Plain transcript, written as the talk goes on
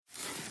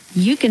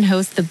you can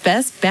host the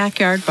best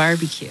backyard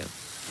barbecue.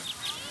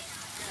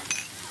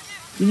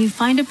 When you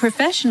find a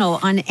professional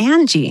on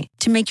Angie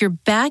to make your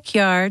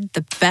backyard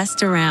the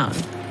best around.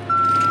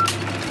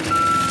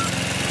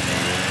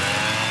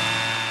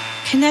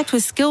 Connect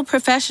with skilled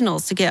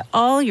professionals to get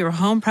all your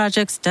home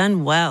projects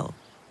done well.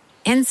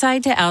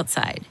 Inside to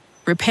outside,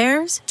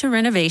 repairs to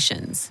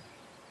renovations.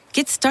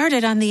 Get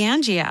started on the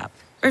Angie app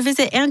or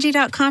visit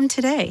Angie.com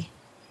today.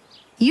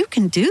 You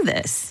can do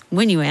this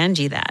when you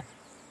Angie that.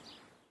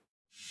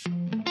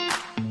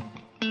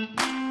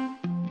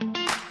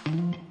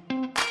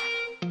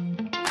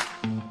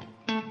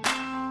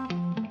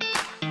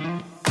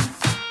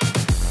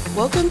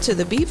 Welcome to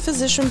the Beat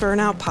Physician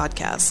Burnout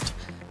Podcast.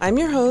 I'm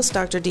your host,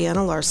 Dr.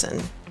 Deanna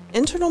Larson,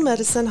 internal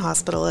medicine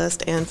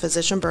hospitalist and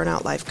physician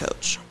burnout life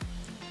coach.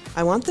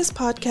 I want this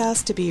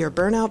podcast to be your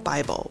burnout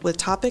Bible with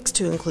topics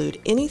to include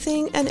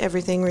anything and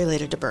everything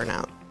related to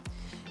burnout.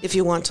 If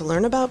you want to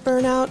learn about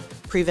burnout,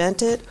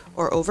 prevent it,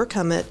 or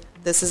overcome it,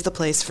 this is the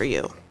place for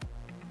you.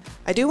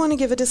 I do want to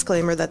give a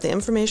disclaimer that the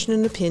information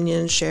and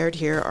opinions shared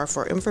here are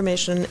for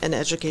information and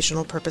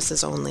educational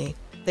purposes only.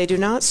 They do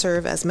not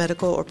serve as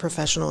medical or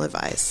professional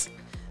advice.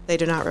 They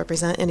do not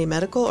represent any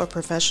medical or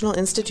professional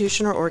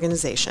institution or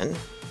organization.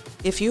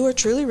 If you are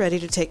truly ready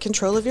to take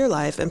control of your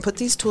life and put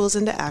these tools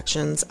into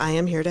actions, I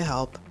am here to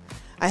help.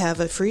 I have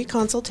a free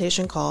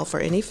consultation call for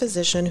any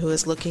physician who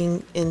is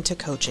looking into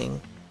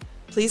coaching.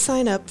 Please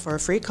sign up for a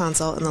free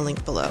consult in the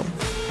link below.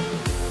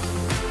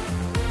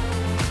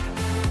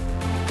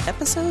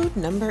 Episode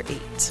number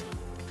 8.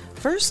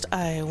 First,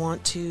 I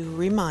want to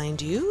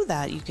remind you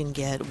that you can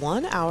get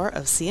 1 hour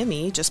of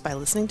CME just by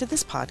listening to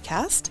this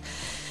podcast.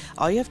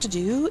 All you have to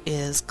do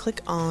is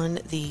click on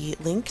the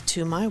link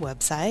to my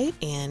website,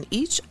 and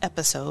each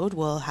episode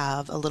will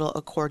have a little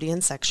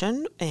accordion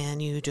section,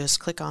 and you just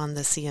click on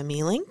the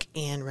CME link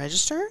and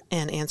register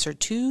and answer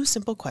 2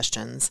 simple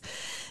questions.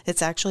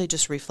 It's actually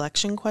just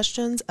reflection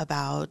questions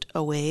about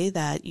a way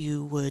that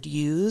you would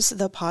use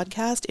the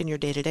podcast in your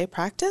day-to-day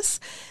practice,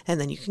 and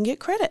then you can get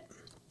credit.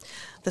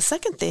 The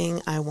second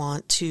thing I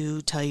want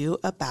to tell you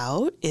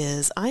about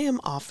is I am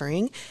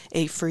offering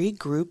a free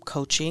group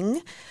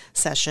coaching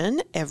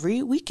session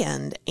every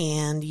weekend,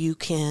 and you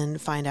can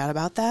find out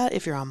about that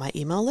if you're on my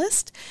email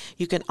list.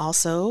 You can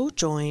also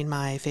join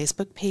my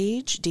Facebook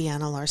page,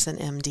 Deanna Larson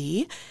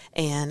MD,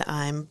 and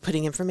I'm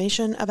putting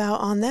information about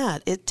on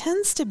that. It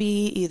tends to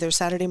be either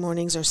Saturday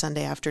mornings or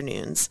Sunday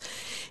afternoons,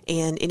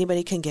 and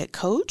anybody can get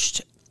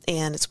coached.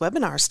 And it's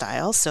webinar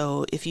style,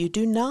 so if you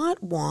do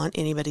not want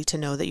anybody to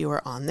know that you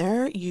are on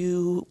there,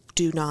 you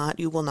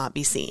will not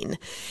be seen.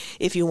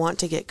 If you want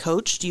to get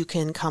coached, you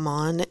can come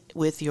on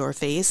with your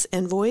face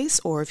and voice,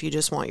 or if you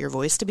just want your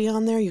voice to be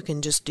on there, you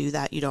can just do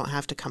that. You don't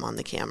have to come on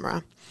the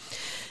camera.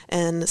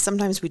 And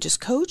sometimes we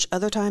just coach.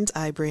 Other times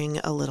I bring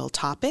a little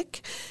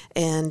topic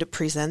and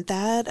present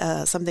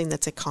that, something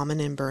that's a common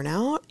in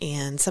burnout.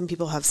 And some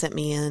people have sent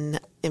me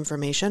in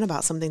information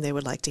about something they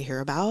would like to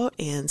hear about.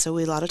 And so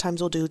a lot of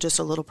times we'll do just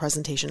a little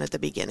presentation at the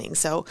beginning.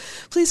 So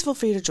please feel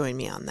free to join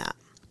me on that.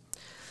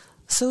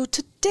 So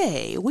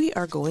today we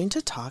are going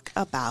to talk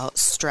about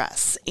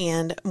stress,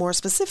 and more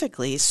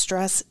specifically,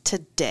 stress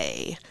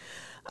today.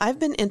 I've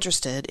been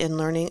interested in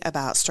learning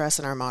about stress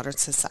in our modern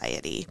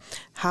society,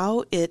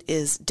 how it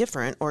is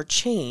different or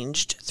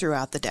changed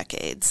throughout the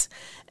decades,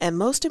 and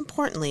most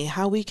importantly,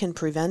 how we can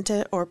prevent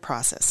it or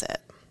process it.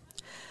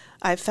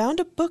 I've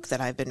found a book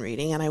that I've been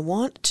reading, and I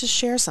want to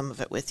share some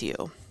of it with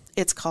you.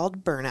 It's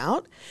called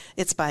Burnout.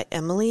 It's by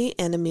Emily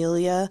and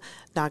Amelia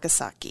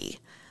Nagasaki.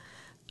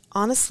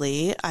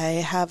 Honestly, I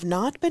have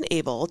not been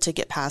able to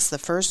get past the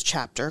first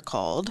chapter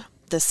called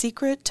The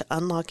Secret to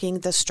Unlocking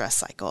the Stress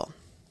Cycle.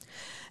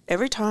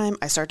 Every time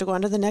I start to go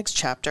on to the next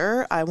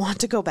chapter, I want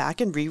to go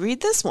back and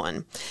reread this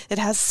one. It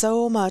has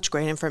so much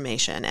great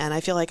information, and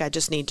I feel like I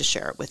just need to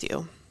share it with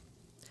you.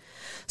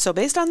 So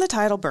based on the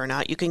title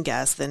Burnout, you can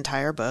guess the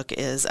entire book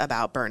is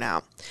about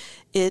burnout.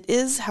 It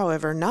is,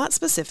 however, not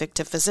specific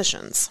to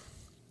physicians.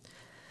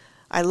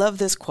 I love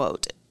this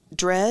quote.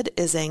 Dread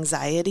is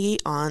anxiety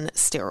on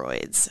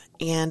steroids.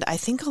 And I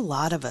think a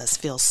lot of us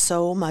feel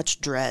so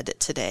much dread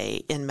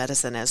today in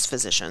medicine as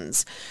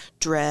physicians.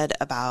 Dread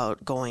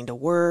about going to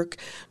work,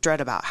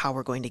 dread about how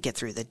we're going to get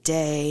through the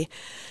day.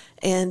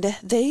 And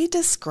they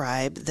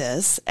describe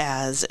this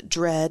as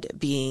dread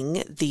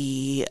being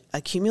the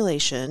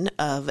accumulation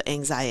of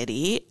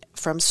anxiety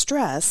from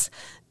stress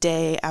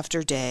day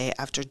after day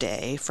after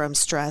day, from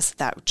stress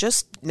that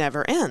just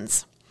never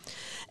ends.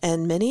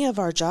 And many of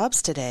our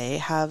jobs today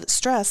have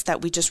stress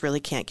that we just really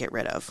can't get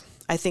rid of.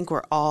 I think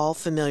we're all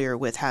familiar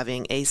with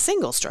having a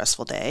single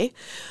stressful day,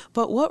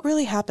 but what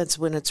really happens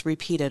when it's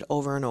repeated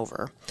over and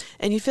over,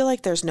 and you feel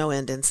like there's no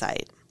end in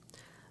sight?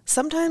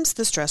 Sometimes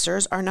the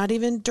stressors are not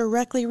even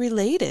directly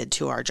related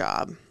to our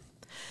job.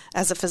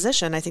 As a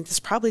physician, I think this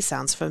probably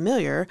sounds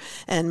familiar,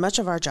 and much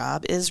of our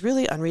job is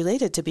really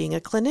unrelated to being a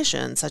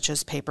clinician, such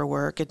as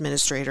paperwork,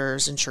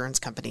 administrators, insurance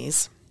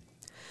companies.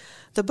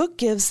 The book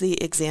gives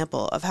the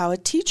example of how a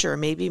teacher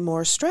may be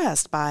more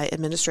stressed by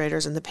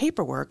administrators and the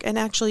paperwork and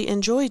actually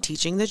enjoy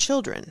teaching the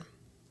children.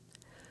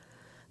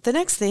 The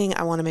next thing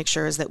I want to make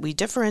sure is that we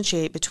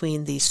differentiate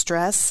between the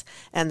stress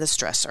and the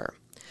stressor,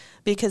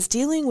 because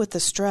dealing with the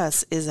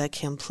stress is a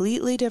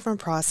completely different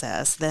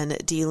process than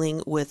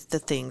dealing with the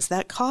things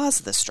that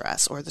cause the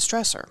stress or the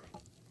stressor.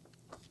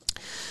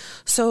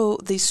 So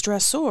the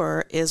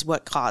stressor is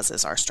what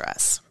causes our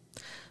stress.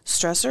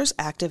 Stressors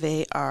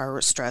activate our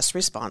stress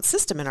response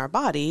system in our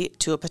body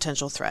to a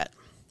potential threat.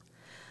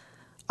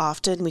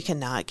 Often we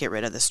cannot get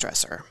rid of the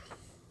stressor.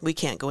 We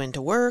can't go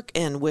into work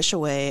and wish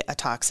away a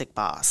toxic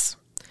boss.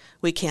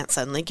 We can't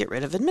suddenly get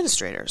rid of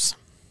administrators.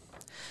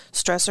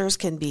 Stressors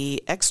can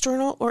be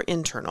external or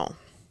internal.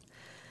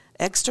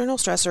 External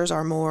stressors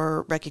are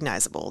more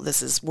recognizable.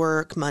 This is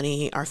work,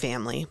 money, our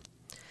family.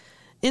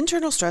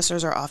 Internal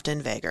stressors are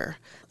often vaguer.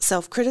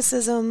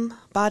 Self-criticism,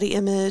 body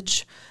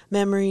image,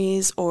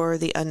 memories, or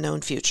the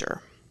unknown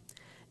future.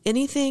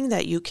 Anything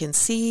that you can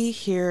see,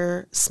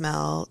 hear,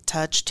 smell,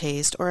 touch,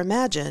 taste, or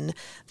imagine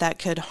that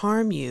could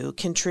harm you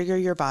can trigger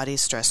your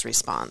body's stress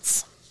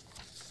response.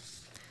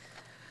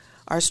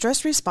 Our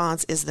stress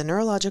response is the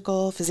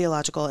neurological,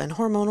 physiological, and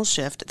hormonal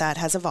shift that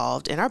has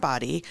evolved in our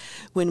body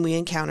when we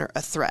encounter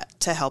a threat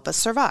to help us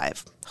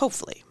survive,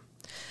 hopefully.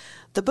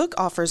 The book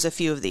offers a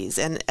few of these,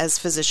 and as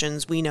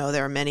physicians, we know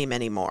there are many,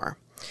 many more.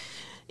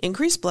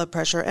 Increased blood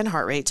pressure and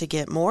heart rate to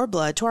get more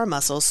blood to our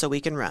muscles so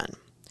we can run.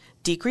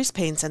 Decreased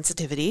pain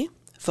sensitivity,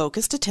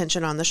 focused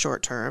attention on the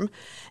short term,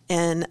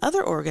 and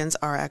other organs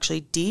are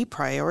actually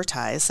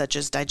deprioritized, such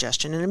as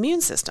digestion and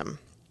immune system.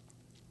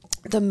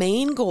 The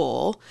main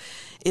goal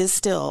is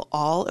still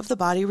all of the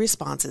body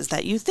responses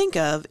that you think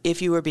of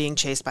if you were being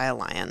chased by a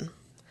lion.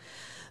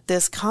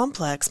 This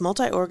complex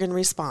multi-organ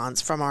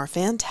response from our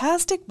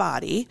fantastic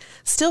body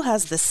still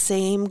has the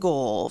same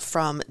goal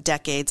from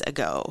decades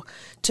ago,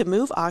 to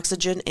move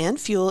oxygen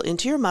and fuel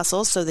into your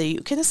muscles so that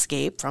you can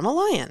escape from a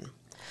lion.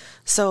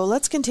 So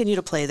let's continue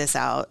to play this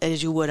out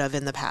as you would have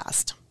in the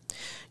past.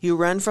 You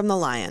run from the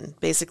lion.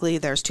 Basically,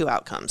 there's two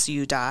outcomes.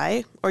 You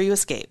die or you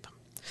escape.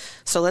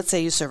 So let's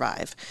say you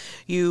survive.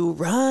 You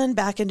run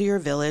back into your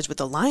village with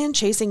the lion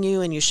chasing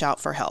you and you shout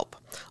for help.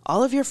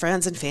 All of your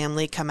friends and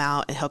family come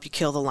out and help you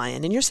kill the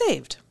lion and you're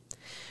saved.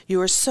 You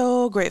are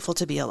so grateful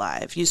to be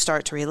alive. You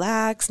start to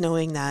relax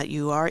knowing that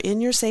you are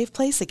in your safe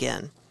place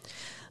again.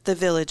 The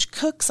village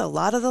cooks a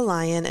lot of the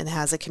lion and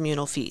has a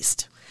communal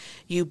feast.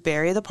 You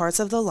bury the parts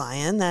of the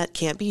lion that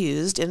can't be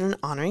used in an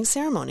honoring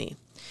ceremony.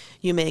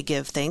 You may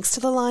give thanks to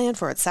the lion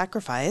for its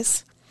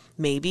sacrifice.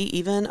 Maybe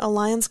even a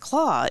lion's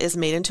claw is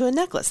made into a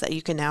necklace that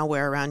you can now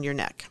wear around your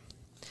neck.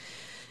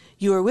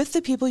 You are with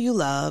the people you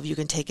love. You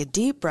can take a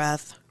deep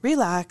breath,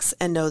 relax,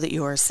 and know that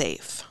you are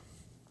safe.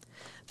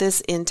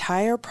 This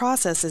entire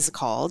process is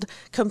called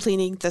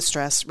completing the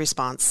stress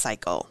response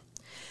cycle.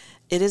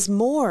 It is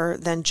more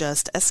than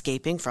just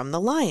escaping from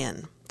the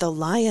lion. The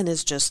lion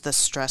is just the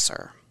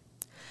stressor.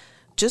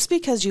 Just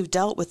because you've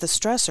dealt with the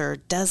stressor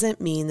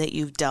doesn't mean that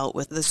you've dealt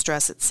with the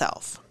stress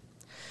itself.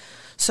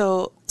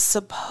 So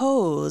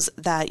suppose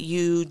that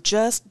you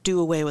just do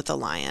away with the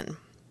lion.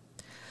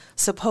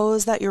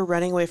 Suppose that you're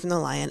running away from the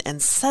lion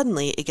and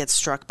suddenly it gets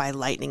struck by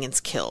lightning and is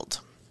killed.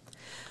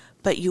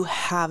 But you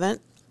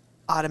haven't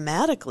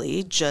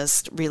automatically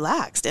just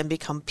relaxed and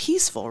become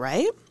peaceful,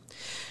 right?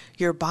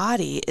 Your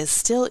body is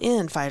still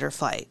in fight or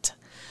flight.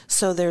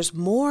 So there's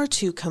more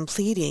to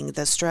completing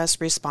the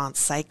stress response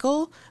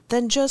cycle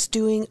than just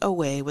doing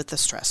away with the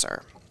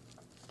stressor.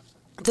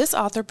 This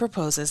author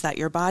proposes that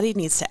your body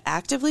needs to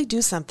actively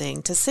do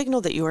something to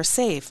signal that you are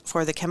safe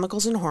for the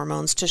chemicals and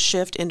hormones to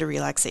shift into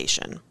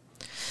relaxation.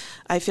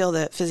 I feel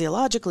that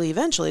physiologically,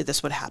 eventually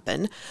this would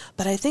happen,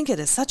 but I think it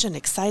is such an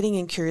exciting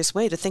and curious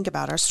way to think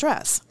about our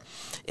stress.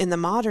 In the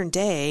modern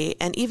day,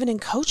 and even in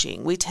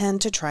coaching, we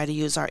tend to try to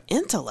use our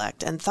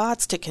intellect and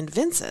thoughts to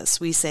convince us.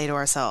 We say to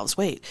ourselves,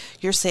 wait,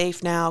 you're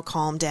safe now,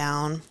 calm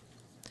down.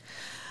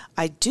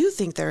 I do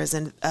think there is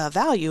a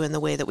value in the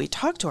way that we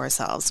talk to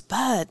ourselves,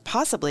 but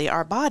possibly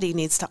our body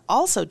needs to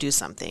also do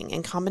something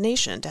in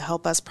combination to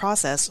help us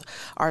process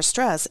our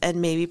stress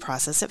and maybe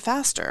process it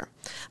faster.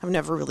 I've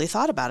never really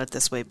thought about it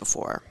this way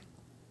before.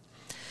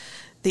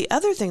 The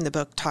other thing the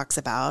book talks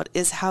about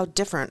is how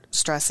different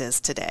stress is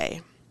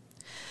today.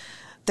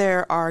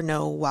 There are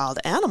no wild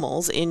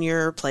animals in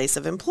your place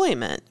of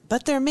employment,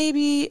 but there may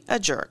be a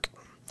jerk.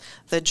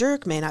 The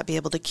jerk may not be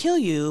able to kill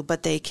you,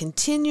 but they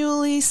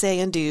continually say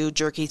and do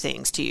jerky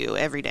things to you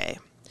every day.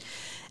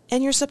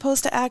 And you're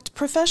supposed to act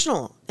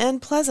professional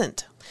and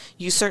pleasant.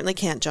 You certainly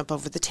can't jump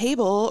over the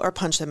table or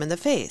punch them in the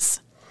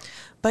face.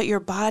 But your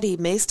body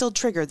may still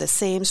trigger the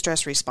same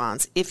stress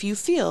response if you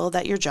feel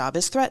that your job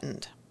is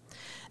threatened.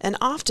 And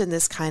often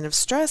this kind of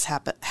stress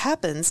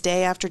happens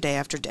day after day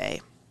after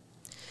day.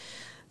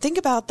 Think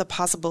about the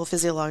possible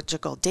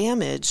physiological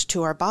damage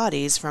to our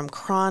bodies from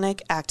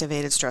chronic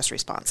activated stress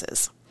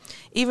responses.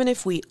 Even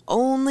if we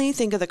only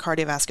think of the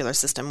cardiovascular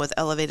system with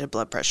elevated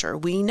blood pressure,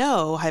 we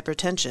know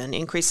hypertension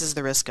increases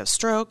the risk of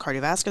stroke,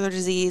 cardiovascular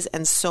disease,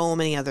 and so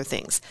many other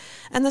things.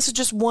 And this is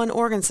just one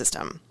organ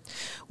system.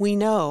 We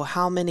know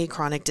how many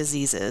chronic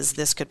diseases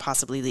this could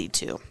possibly lead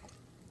to.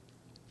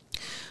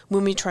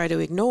 When we try to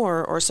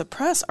ignore or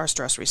suppress our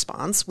stress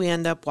response, we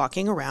end up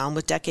walking around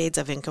with decades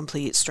of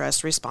incomplete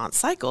stress response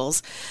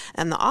cycles,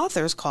 and the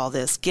authors call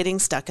this getting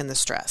stuck in the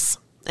stress.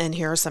 And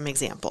here are some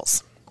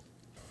examples.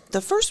 The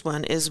first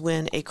one is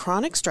when a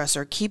chronic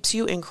stressor keeps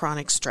you in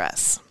chronic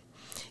stress.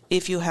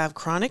 If you have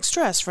chronic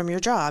stress from your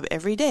job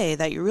every day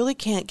that you really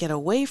can't get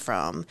away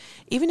from,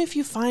 even if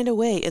you find a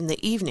way in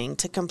the evening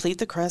to complete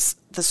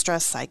the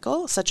stress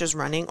cycle, such as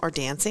running or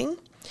dancing,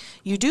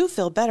 you do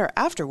feel better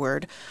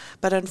afterward,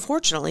 but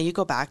unfortunately you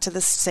go back to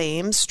the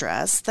same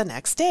stress the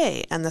next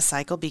day and the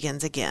cycle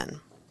begins again.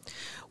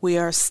 We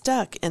are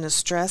stuck in a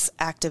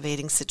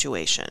stress-activating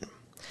situation.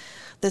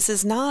 This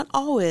is not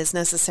always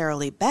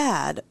necessarily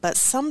bad, but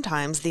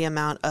sometimes the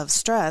amount of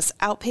stress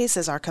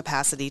outpaces our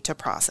capacity to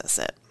process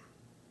it.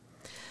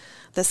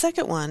 The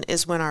second one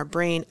is when our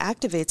brain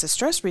activates a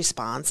stress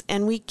response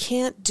and we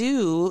can't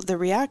do the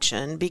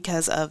reaction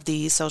because of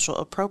the social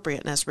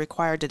appropriateness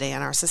required today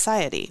in our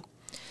society.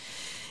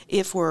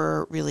 If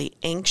we're really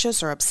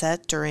anxious or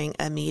upset during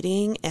a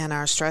meeting and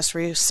our stress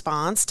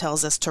response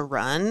tells us to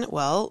run,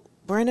 well,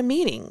 we're in a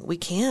meeting. We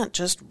can't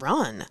just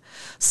run.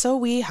 So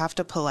we have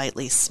to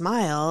politely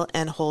smile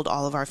and hold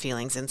all of our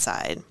feelings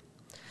inside.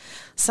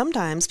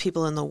 Sometimes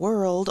people in the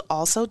world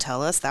also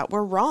tell us that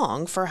we're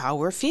wrong for how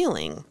we're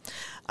feeling.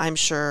 I'm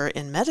sure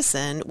in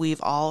medicine,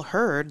 we've all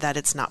heard that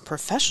it's not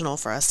professional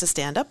for us to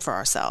stand up for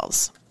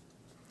ourselves.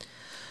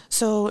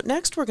 So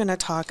next we're going to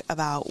talk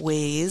about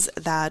ways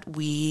that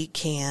we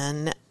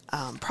can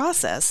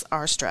process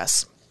our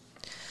stress.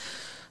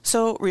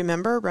 So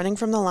remember running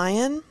from the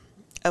lion?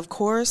 Of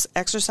course,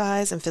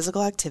 exercise and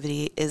physical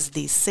activity is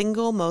the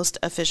single most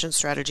efficient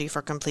strategy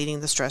for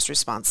completing the stress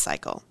response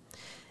cycle.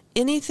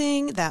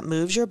 Anything that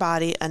moves your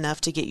body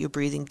enough to get you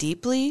breathing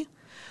deeply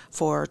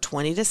for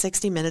 20 to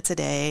 60 minutes a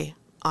day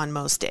on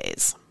most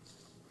days.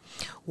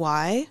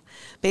 Why?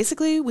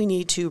 Basically, we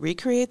need to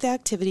recreate the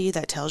activity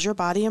that tells your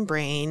body and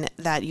brain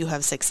that you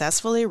have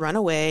successfully run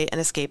away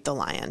and escaped the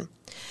lion,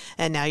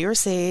 and now you're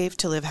safe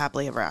to live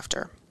happily ever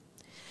after.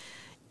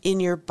 In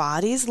your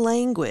body's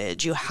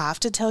language, you have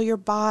to tell your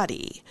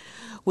body,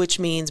 which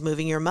means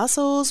moving your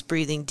muscles,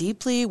 breathing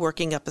deeply,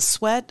 working up a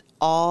sweat,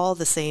 all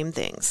the same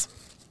things.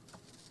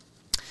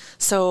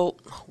 So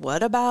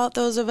what about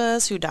those of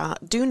us who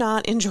do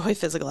not enjoy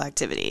physical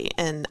activity?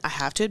 And I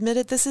have to admit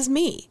it, this is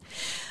me.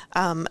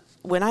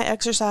 When I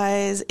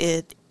exercise,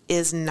 it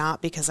is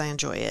not because I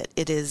enjoy it.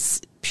 It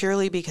is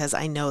purely because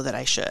I know that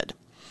I should.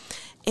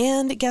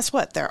 And guess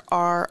what? There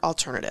are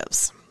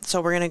alternatives.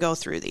 So we're going to go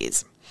through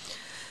these.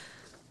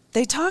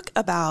 They talk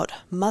about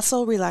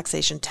muscle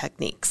relaxation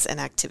techniques and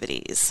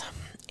activities.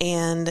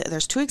 And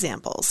there's two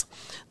examples.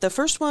 The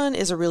first one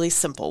is a really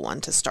simple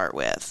one to start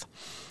with.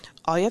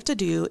 All you have to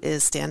do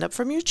is stand up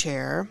from your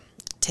chair,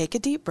 take a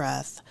deep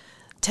breath,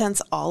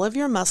 tense all of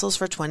your muscles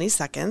for 20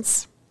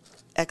 seconds,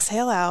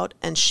 exhale out,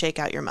 and shake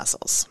out your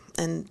muscles.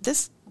 And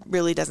this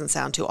really doesn't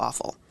sound too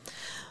awful,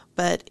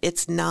 but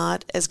it's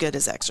not as good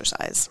as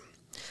exercise.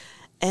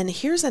 And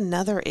here's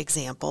another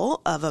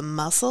example of a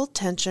muscle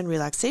tension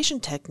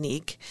relaxation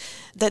technique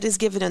that is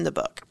given in the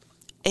book.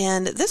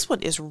 And this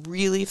one is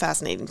really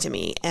fascinating to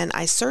me. And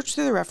I searched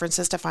through the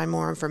references to find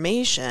more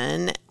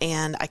information,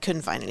 and I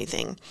couldn't find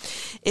anything.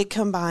 It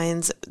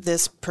combines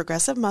this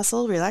progressive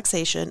muscle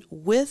relaxation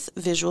with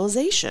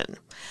visualization.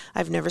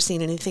 I've never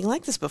seen anything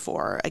like this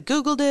before. I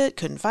Googled it,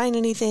 couldn't find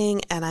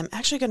anything, and I'm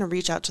actually going to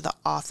reach out to the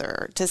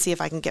author to see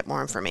if I can get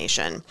more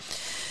information,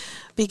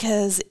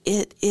 because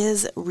it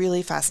is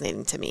really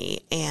fascinating to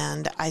me,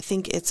 and I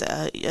think it's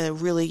a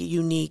really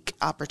unique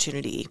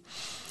opportunity.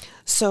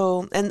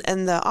 So,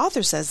 and the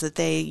author says that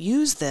they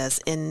use this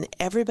in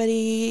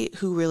everybody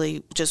who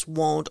really just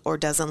won't or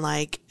doesn't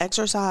like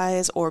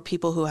exercise, or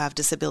people who have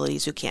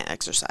disabilities who can't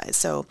exercise.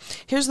 So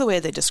here's the way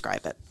they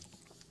describe it.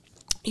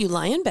 You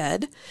lie in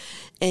bed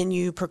and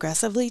you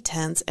progressively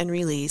tense and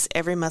release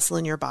every muscle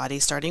in your body,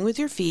 starting with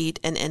your feet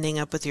and ending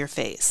up with your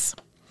face.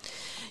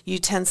 You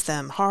tense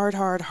them hard,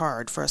 hard,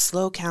 hard for a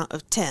slow count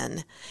of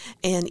 10,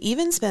 and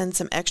even spend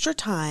some extra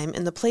time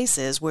in the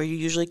places where you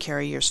usually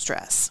carry your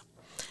stress.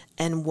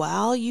 And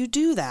while you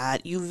do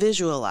that, you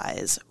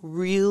visualize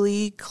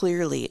really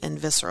clearly and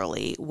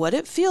viscerally what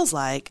it feels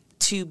like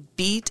to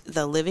beat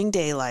the living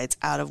daylights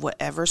out of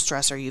whatever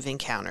stressor you've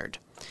encountered.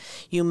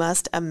 You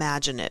must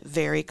imagine it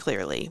very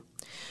clearly.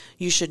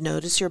 You should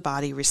notice your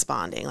body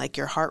responding, like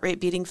your heart rate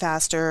beating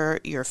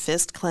faster, your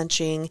fist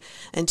clenching,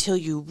 until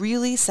you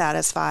really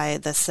satisfy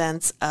the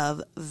sense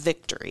of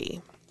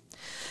victory.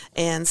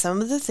 And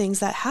some of the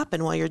things that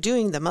happen while you're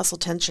doing the muscle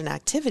tension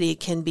activity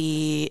can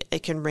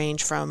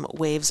range from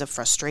waves of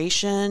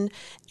frustration,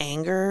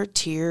 anger,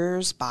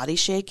 tears, body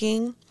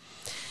shaking.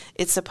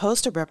 It's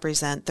supposed to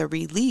represent the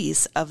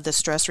release of the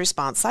stress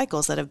response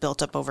cycles that have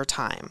built up over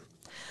time.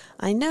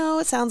 I know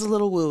it sounds a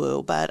little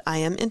woo-woo, but I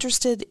am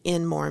interested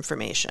in more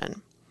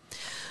information.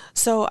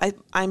 So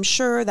I'm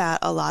sure that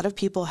a lot of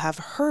people have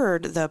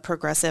heard the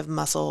progressive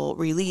muscle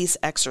release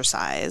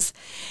exercise,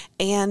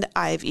 and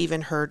I've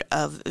even heard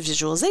of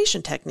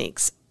visualization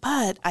techniques,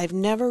 but I've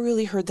never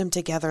really heard them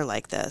together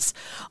like this.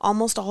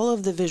 Almost all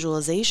of the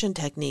visualization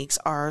techniques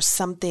are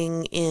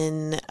something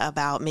in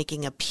about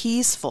making a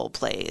peaceful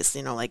place,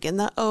 like in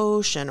the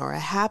ocean or a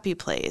happy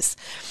place.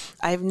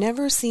 I've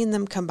never seen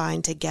them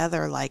combined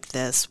together like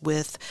this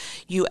with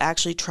you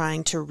actually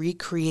trying to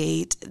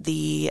recreate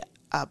the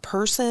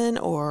person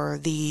or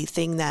the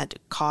thing that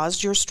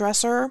caused your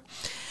stressor,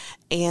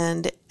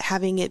 and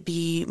having it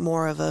be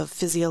more of a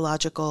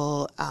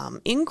physiological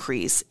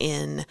increase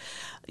in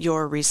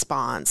your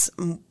response,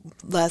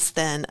 less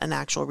than an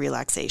actual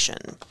relaxation.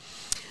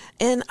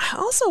 And I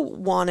also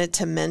wanted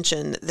to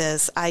mention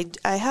this. I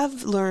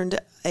have learned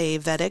a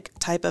Vedic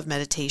type of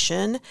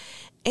meditation,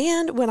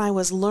 and when I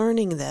was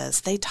learning this,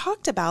 they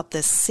talked about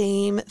the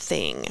same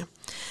thing.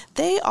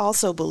 They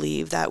also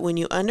believe that when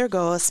you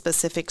undergo a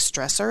specific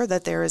stressor,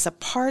 that there is a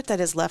part that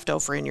is left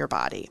over in your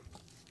body.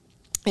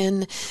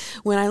 And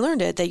when I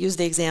learned it, they used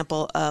the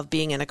example of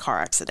being in a car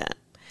accident.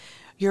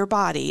 Your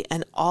body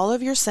and all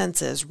of your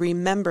senses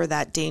remember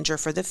that danger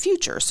for the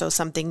future, so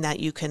something that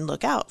you can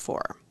look out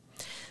for.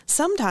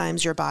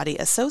 Sometimes your body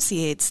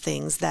associates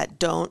things that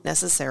don't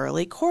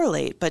necessarily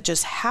correlate, but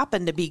just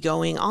happen to be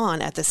going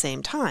on at the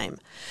same time.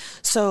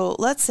 So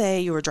let's say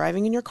you were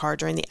driving in your car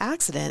during the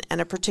accident and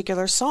a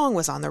particular song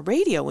was on the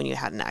radio when you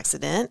had an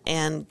accident,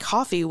 and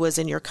coffee was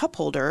in your cup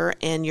holder,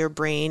 and your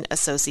brain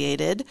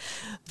associated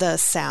the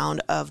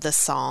sound of the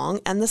song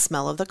and the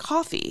smell of the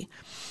coffee.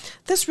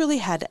 This really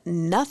had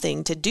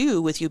nothing to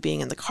do with you being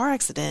in the car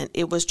accident.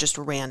 It was just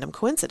a random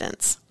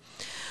coincidence.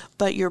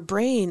 But your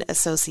brain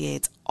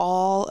associates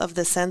all of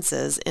the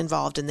senses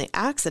involved in the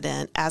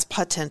accident as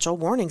potential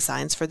warning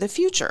signs for the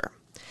future.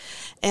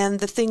 And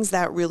the things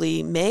that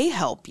really may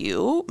help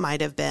you might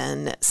have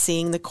been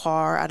seeing the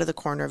car out of the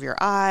corner of your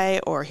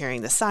eye, or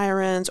hearing the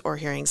sirens, or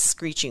hearing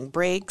screeching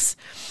brakes.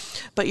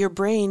 But your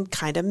brain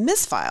kind of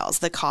misfiles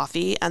the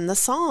coffee and the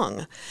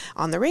song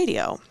on the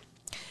radio.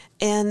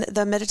 And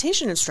the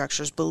meditation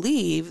instructors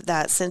believe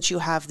that since you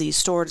have these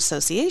stored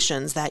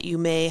associations, that you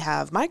may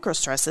have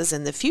microstresses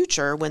in the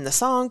future when the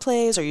song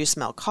plays or you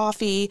smell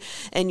coffee,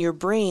 and your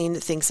brain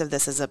thinks of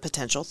this as a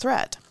potential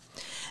threat.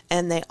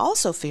 And they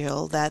also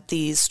feel that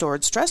these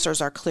stored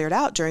stressors are cleared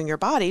out during your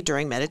body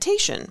during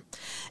meditation,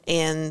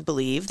 and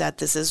believe that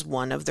this is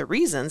one of the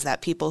reasons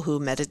that people who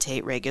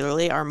meditate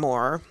regularly are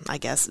more,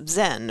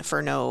 Zen,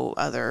 for no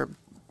other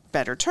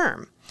better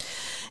term.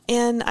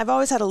 And I've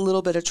always had a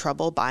little bit of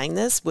trouble buying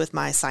this with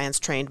my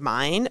science-trained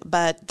mind,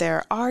 but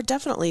there are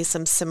definitely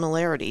some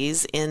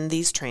similarities in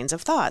these trains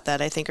of thought that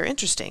I think are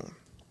interesting.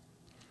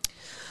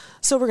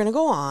 So we're going to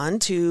go on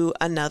to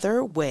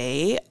another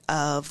way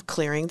of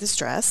clearing the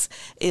stress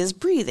is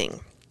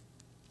breathing.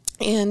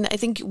 And I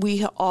think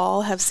we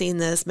all have seen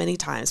this many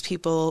times.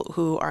 People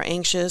who are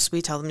anxious,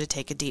 we tell them to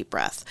take a deep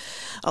breath.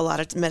 A lot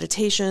of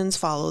meditations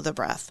follow the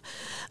breath.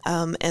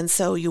 And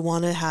so you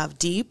want to have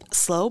deep,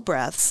 slow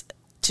breaths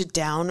to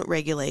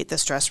down-regulate the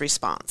stress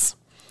response.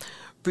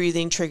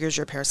 Breathing triggers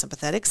your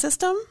parasympathetic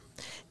system.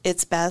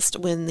 It's best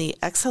when the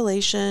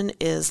exhalation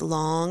is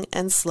long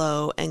and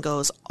slow and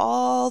goes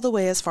all the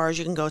way as far as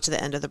you can go to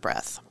the end of the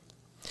breath.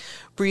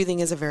 Breathing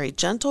is a very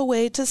gentle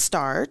way to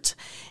start,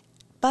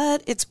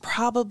 but it's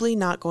probably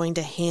not going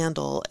to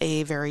handle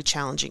a very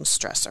challenging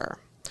stressor.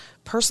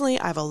 Personally,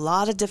 I have a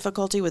lot of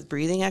difficulty with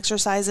breathing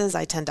exercises.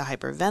 I tend to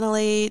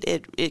hyperventilate.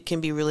 It can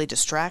be really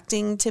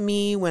distracting to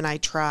me when I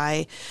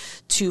try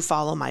to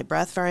follow my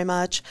breath very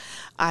much.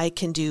 I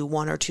can do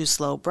 1 or 2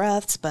 slow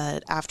breaths,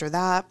 but after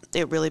that,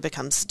 it really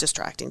becomes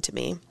distracting to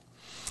me.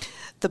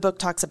 The book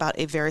talks about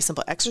a very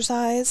simple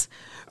exercise.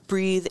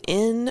 Breathe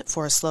in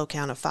for a slow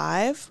count of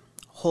 5.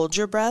 Hold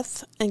your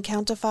breath and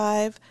count to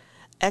 5.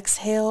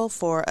 Exhale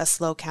for a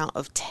slow count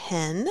of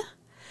 10.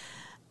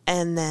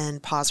 And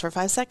then pause for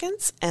 5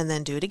 seconds, and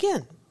then do it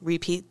again.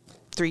 Repeat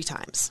 3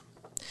 times.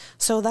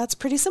 So that's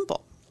pretty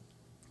simple.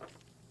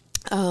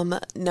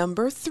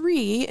 Number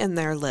 3 in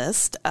their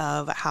list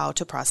of how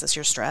to process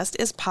your stress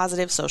is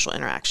positive social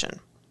interaction.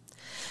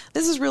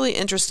 This is really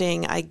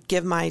interesting. I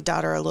give my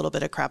daughter a little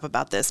bit of crap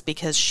about this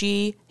because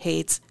she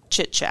hates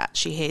chit-chat.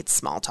 She hates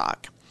small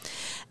talk.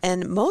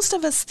 And most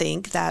of us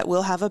think that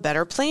we'll have a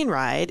better plane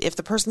ride if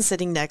the person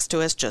sitting next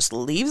to us just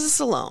leaves us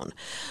alone.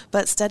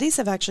 But studies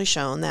have actually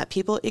shown that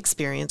people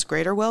experience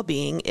greater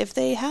well-being if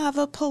they have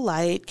a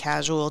polite,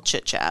 casual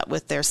chit-chat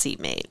with their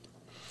seatmate.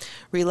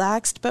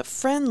 Relaxed but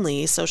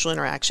friendly social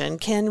interaction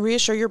can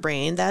reassure your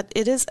brain that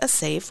it is a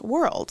safe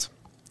world.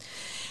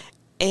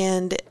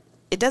 And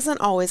it doesn't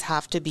always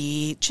have to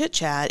be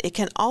chit-chat. It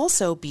can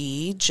also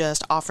be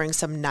just offering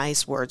some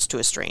nice words to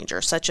a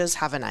stranger, such as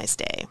 "have a nice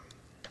day."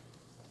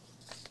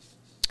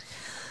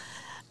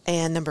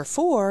 And number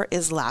 4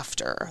 is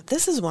laughter.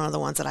 This is one of the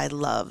ones that I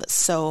love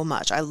so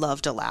much. I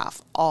love to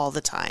laugh all the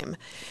time.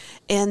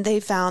 And they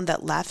found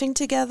that laughing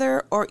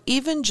together, or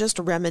even just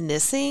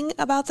reminiscing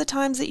about the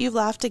times that you've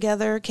laughed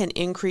together, can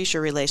increase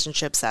your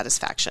relationship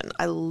satisfaction.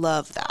 I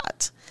love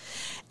that.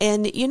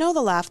 And you know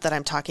the laugh that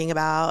I'm talking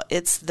about?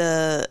 It's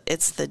the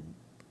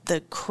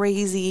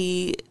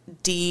crazy,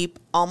 deep,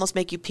 almost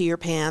make you pee your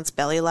pants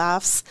belly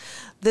laughs.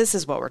 This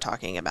is what we're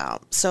talking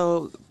about.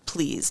 So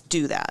please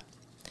do that.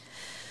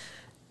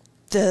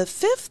 The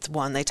fifth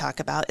one they talk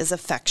about is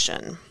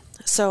affection.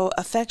 So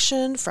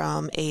affection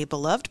from a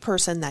beloved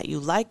person that you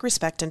like,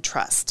 respect, and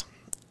trust.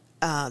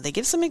 They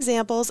give some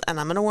examples, and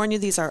I'm going to warn you,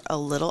 these are a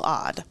little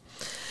odd.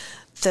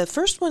 The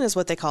first one is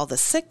what they call the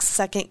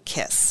 6-second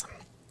kiss.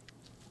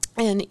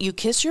 And you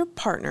kiss your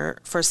partner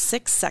for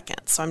 6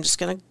 seconds. So I'm just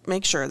going to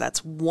make sure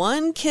that's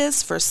one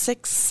kiss for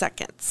 6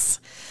 seconds.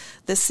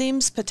 This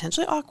seems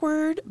potentially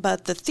awkward,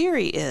 but the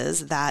theory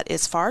is that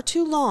it's far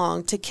too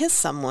long to kiss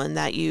someone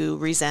that you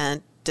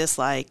resent,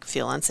 dislike,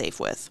 feel unsafe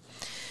with.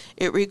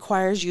 It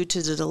requires you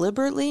to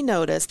deliberately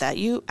notice that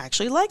you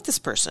actually like this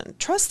person,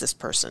 trust this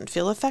person,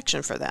 feel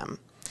affection for them.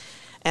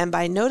 And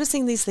by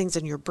noticing these things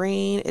in your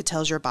brain, it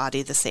tells your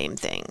body the same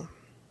thing.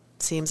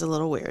 Seems a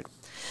little weird.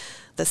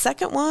 The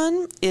second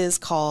one is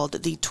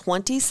called the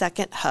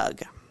 20-second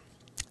hug.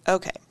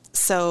 Okay,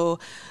 so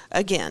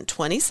again,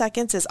 20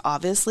 seconds is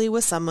obviously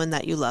with someone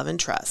that you love and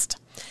trust.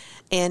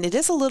 And it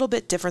is a little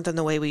bit different than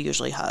the way we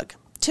usually hug.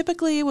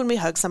 Typically, when we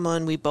hug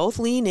someone, we both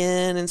lean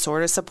in and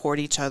sort of support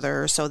each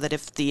other so that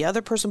if the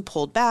other person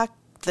pulled back,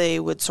 they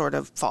would sort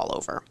of fall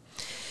over.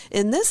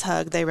 In this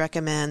hug, they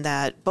recommend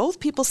that both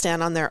people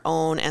stand on their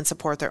own and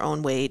support their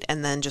own weight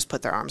and then just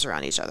put their arms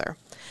around each other.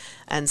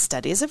 And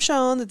studies have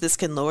shown that this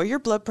can lower your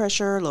blood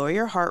pressure, lower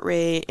your heart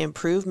rate,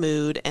 improve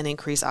mood, and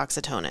increase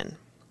oxytocin.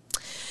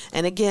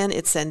 And again,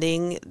 it's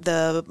sending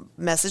the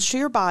message to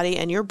your body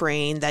and your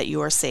brain that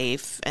you are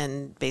safe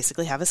and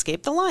basically have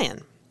escaped the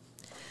lion.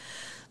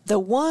 The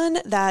one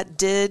that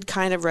did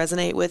kind of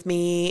resonate with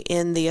me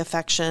in the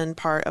affection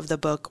part of the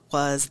book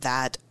was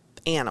that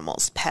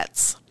animals,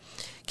 pets,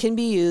 can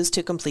be used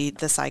to complete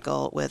the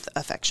cycle with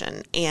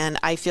affection. And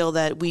I feel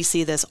that we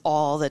see this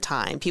all the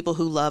time. People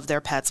who love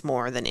their pets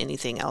more than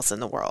anything else in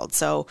the world.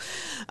 So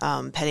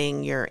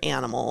petting your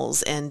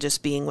animals and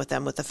just being with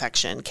them with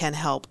affection can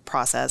help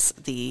process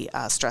the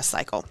stress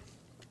cycle.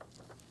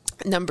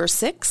 Number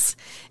 6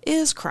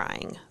 is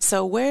crying.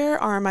 So where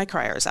are my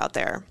criers out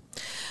there?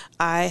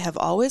 I have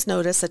always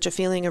noticed such a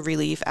feeling of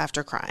relief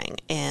after crying,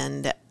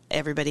 and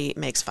everybody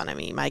makes fun of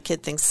me. My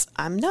kid thinks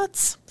I'm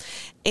nuts.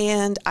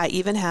 And I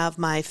even have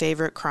my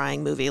favorite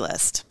crying movie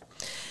list.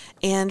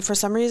 And for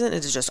some reason,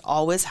 it has just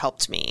always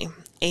helped me.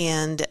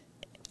 And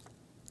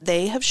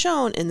they have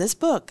shown in this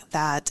book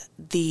that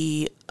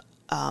the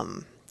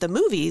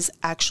movies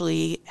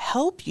actually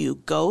help you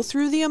go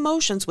through the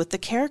emotions with the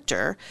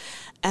character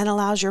and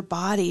allows your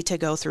body to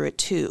go through it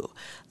too.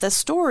 The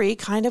story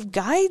kind of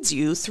guides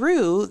you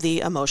through the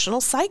emotional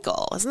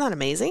cycle. Isn't that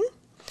amazing?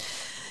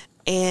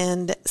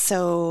 And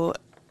so,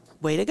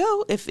 way to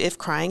go. If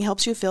crying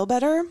helps you feel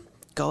better,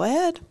 go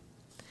ahead.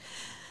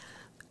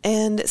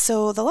 And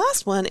so the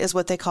last one is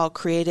what they call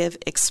creative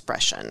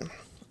expression.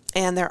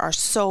 And there are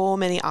so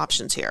many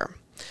options here.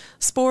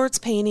 Sports,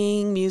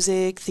 painting,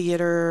 music,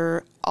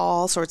 theater,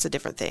 all sorts of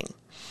different things.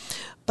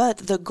 But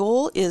the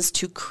goal is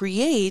to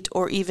create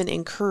or even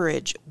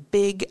encourage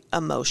big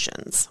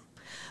emotions.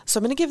 So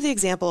I'm going to give the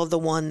example of the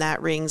one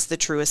that rings the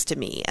truest to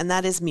me, and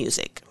that is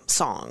music,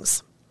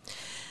 songs.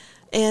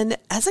 And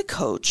as a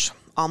coach,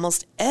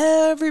 almost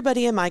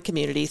everybody in my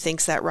community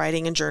thinks that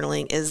writing and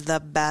journaling is the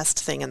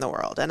best thing in the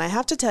world. And I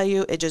have to tell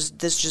you, this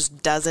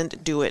just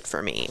doesn't do it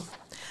for me.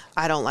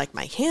 I don't like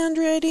my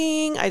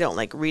handwriting. I don't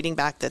like reading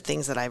back the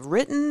things that I've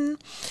written.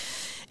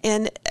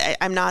 And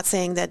I'm not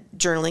saying that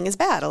journaling is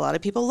bad. A lot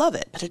of people love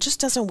it, but it just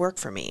doesn't work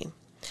for me.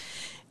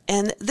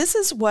 And this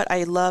is what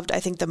I loved, I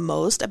think, the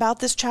most about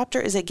this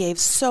chapter is it gave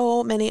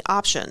so many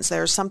options.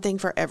 There's something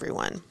for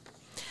everyone.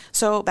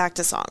 So back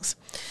to songs.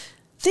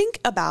 Think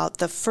about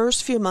the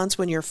first few months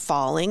when you're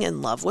falling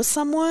in love with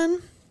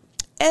someone.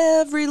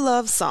 Every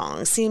love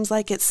song seems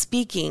like it's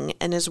speaking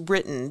and is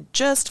written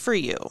just for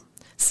you.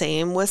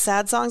 Same with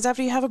sad songs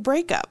after you have a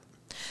breakup.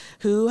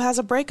 Who has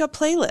a breakup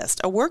playlist,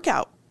 a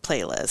workout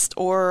playlist,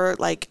 or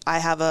like I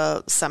have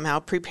a somehow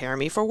prepare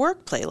me for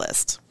work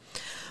playlist.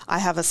 I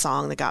have a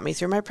song that got me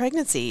through my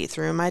pregnancy,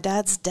 through my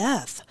dad's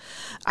death.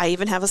 I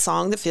even have a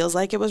song that feels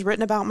like it was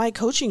written about my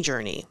coaching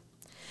journey.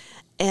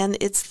 And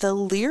it's the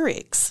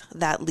lyrics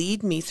that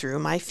lead me through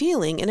my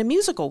feeling in a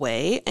musical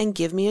way and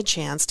give me a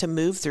chance to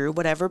move through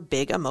whatever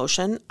big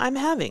emotion I'm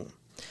having.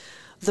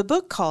 The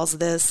book calls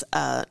this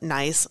a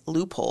nice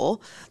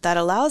loophole that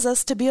allows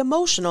us to be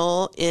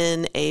emotional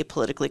in a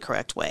politically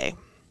correct way.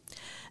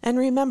 And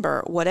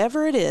remember,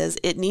 whatever it is,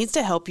 it needs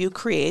to help you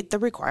create the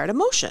required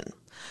emotion.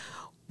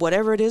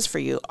 Whatever it is for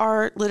you,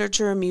 art,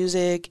 literature,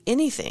 music,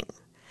 anything.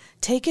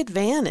 Take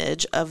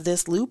advantage of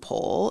this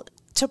loophole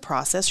to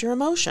process your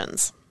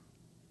emotions.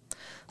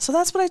 So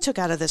that's what I took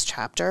out of this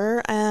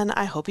chapter, and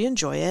I hope you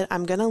enjoy it.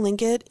 I'm going to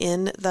link it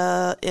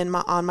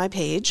on my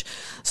page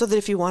so that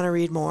if you want to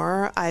read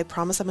more, I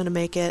promise I'm going to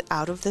make it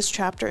out of this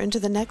chapter into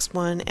the next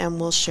one, and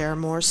we'll share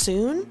more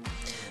soon.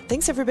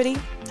 Thanks, everybody.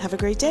 Have a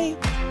great day.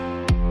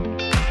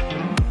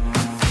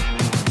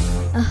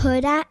 A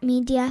Huda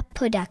Media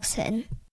Production.